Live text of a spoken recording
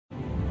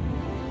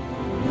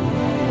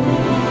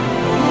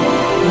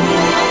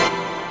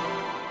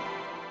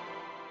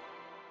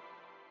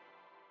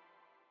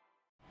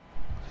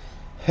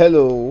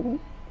Hello,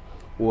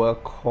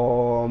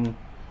 welcome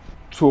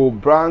to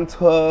Brand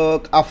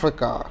Talk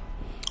Africa.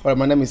 Alright,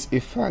 my name is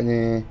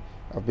Ifanye.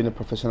 I've been a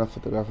professional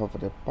photographer for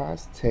the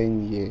past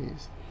 10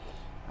 years,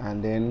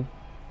 and then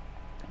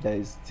there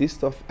is this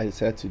stuff I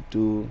decided to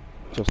do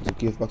just to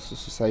give back to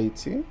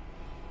society.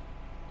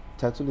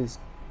 Title is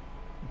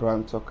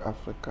Brand Talk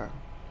Africa.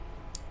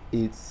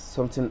 It's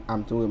something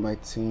I'm doing with my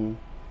team.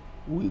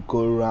 We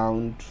go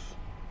around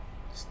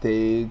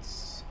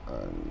states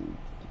and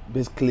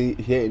basically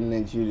here in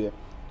Nigeria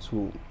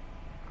to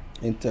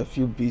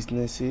interview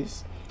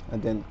businesses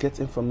and then get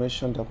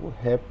information that will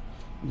help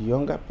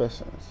younger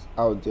persons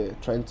out there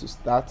trying to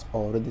start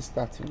or already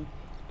starting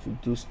to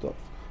do stuff.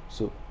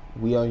 So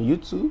we are on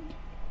YouTube,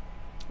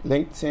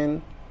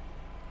 LinkedIn,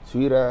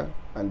 Twitter,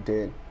 and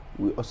then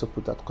we also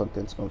put out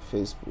content on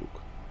Facebook.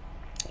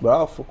 But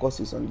our focus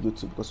is on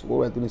YouTube because what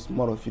we're doing is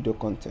more of video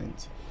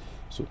content.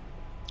 So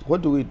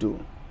what do?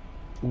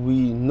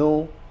 We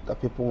know that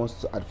people want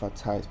to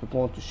advertise, people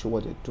want to show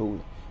what they're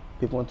doing,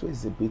 people want to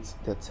exhibit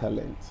their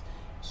talent.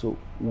 So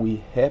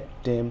we help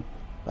them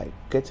by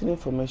getting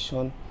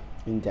information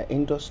in their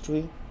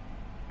industry,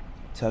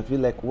 interview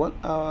like 1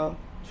 hour,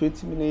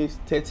 20 minutes,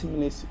 30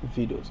 minutes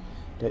videos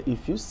that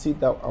if you sit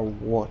down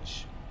and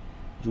watch,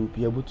 you'll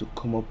be able to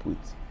come up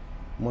with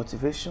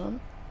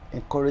motivation,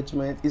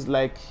 encouragement. It's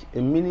like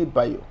a mini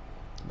bio,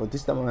 but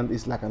this time around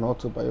it's like an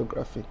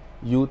autobiography.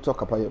 You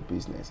talk about your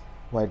business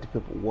while the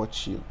people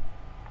watch you.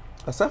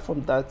 Aside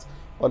from that,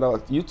 on our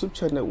YouTube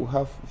channel we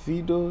have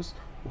videos,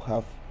 we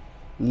have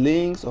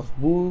links of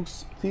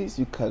books, things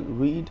you can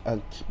read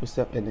and keep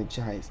yourself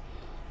energized.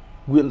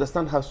 We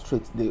understand how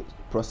straight the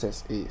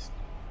process is.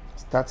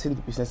 Starting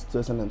the business in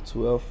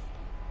 2012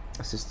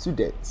 as a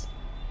student,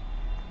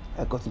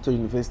 I got into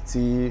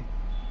university,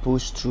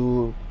 pushed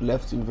through,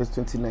 left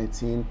university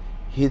 2019,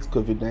 hit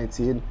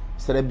COVID-19,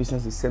 started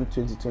business the same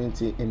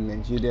 2020 in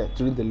Nigeria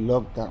during the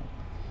lockdown.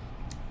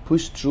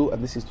 Pushed through,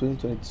 and this is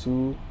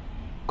 2022.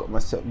 Got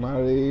myself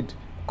married,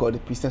 got the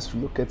business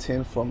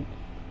relocating from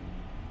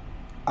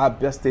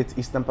Abia State,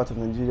 eastern part of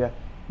Nigeria,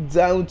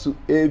 down to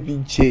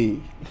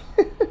ABJ.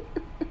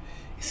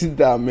 Isn't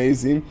that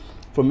amazing?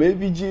 From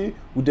ABJ,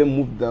 we then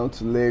moved down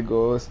to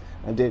Lagos,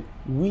 and then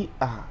we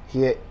are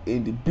here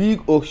in the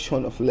big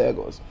ocean of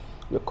Lagos.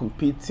 We're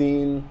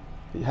competing.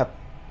 We have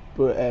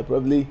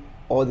probably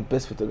all the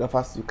best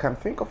photographers you can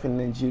think of in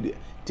Nigeria.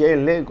 They're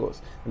in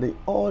Lagos, and then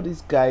all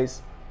these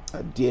guys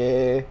are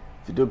there.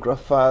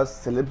 Videographers,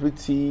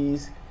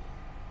 celebrities,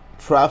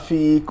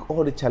 traffic,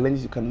 all the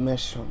challenges you can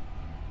mention.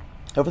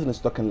 Everything is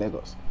stuck in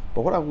Lagos.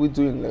 But what are we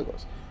doing in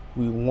Lagos?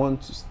 We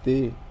want to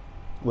stay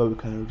where we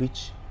can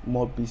reach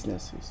more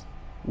businesses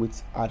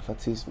with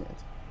advertisement,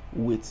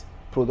 with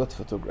product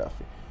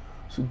photography.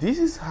 So this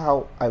is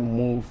how I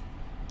move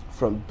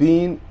from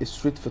being a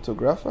street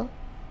photographer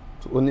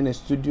to owning a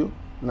studio,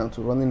 now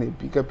to running a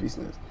bigger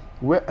business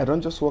where I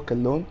don't just work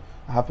alone.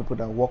 I have people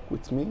that work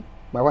with me,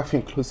 my wife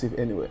inclusive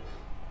anyway.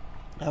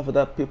 I have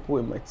other people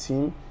in my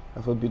team.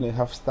 I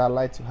have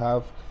Starlight, to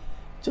have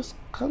just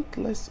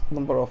countless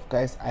number of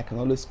guys I can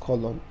always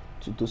call on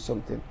to do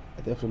something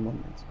at every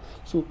moment.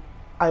 So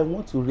I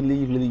want to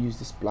really use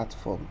this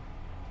platform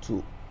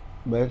to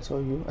mentor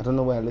you. I don't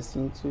know where you're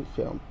listening to, if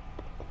you're on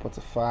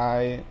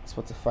Spotify,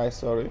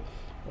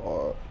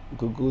 or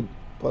Google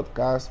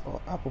Podcast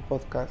or Apple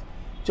Podcast.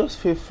 Just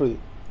feel free.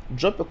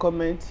 Drop a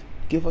comment,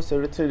 give us a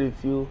written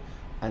review,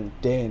 and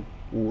then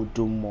we will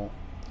do more.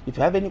 If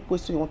you have any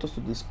question you want us to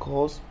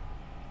discuss,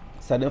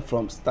 starting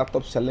from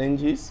startup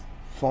challenges,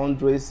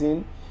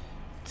 fundraising,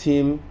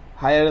 team,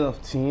 hiring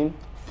of team,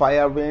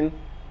 firing,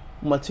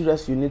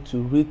 materials you need to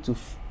read to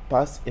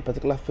pass a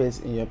particular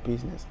phase in your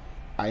business,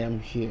 I am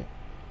here.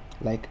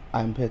 Like,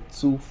 I'm here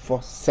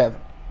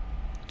 247.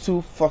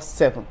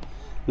 247.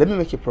 Let me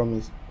make a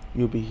promise.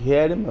 You'll be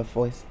hearing my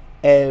voice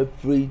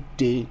every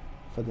day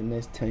for the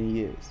next 10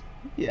 years.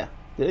 Yeah,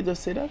 did I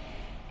just say that?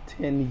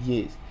 10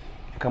 years.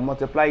 You can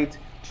multiply it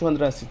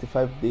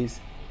 265 days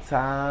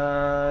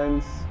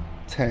times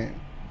 10.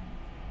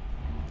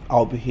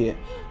 I'll be here,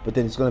 but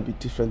then it's going to be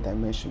different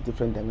dimension.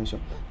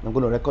 I'm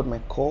going to record my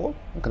call.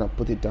 I'm going to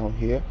put it down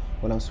here.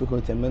 When I'm speaking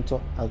with a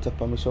mentor, I'll take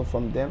permission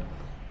from them.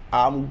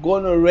 I'm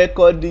going to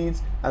record it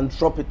and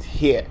drop it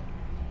here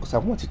because I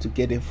want you to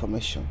get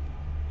information.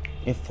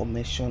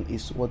 Information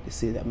is what they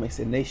say that makes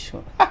a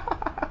nation.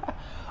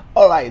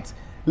 All right,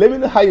 let me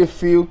know how you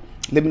feel.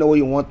 Let me know what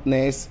you want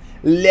next.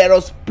 Let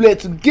us play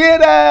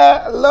together.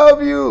 I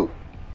love you.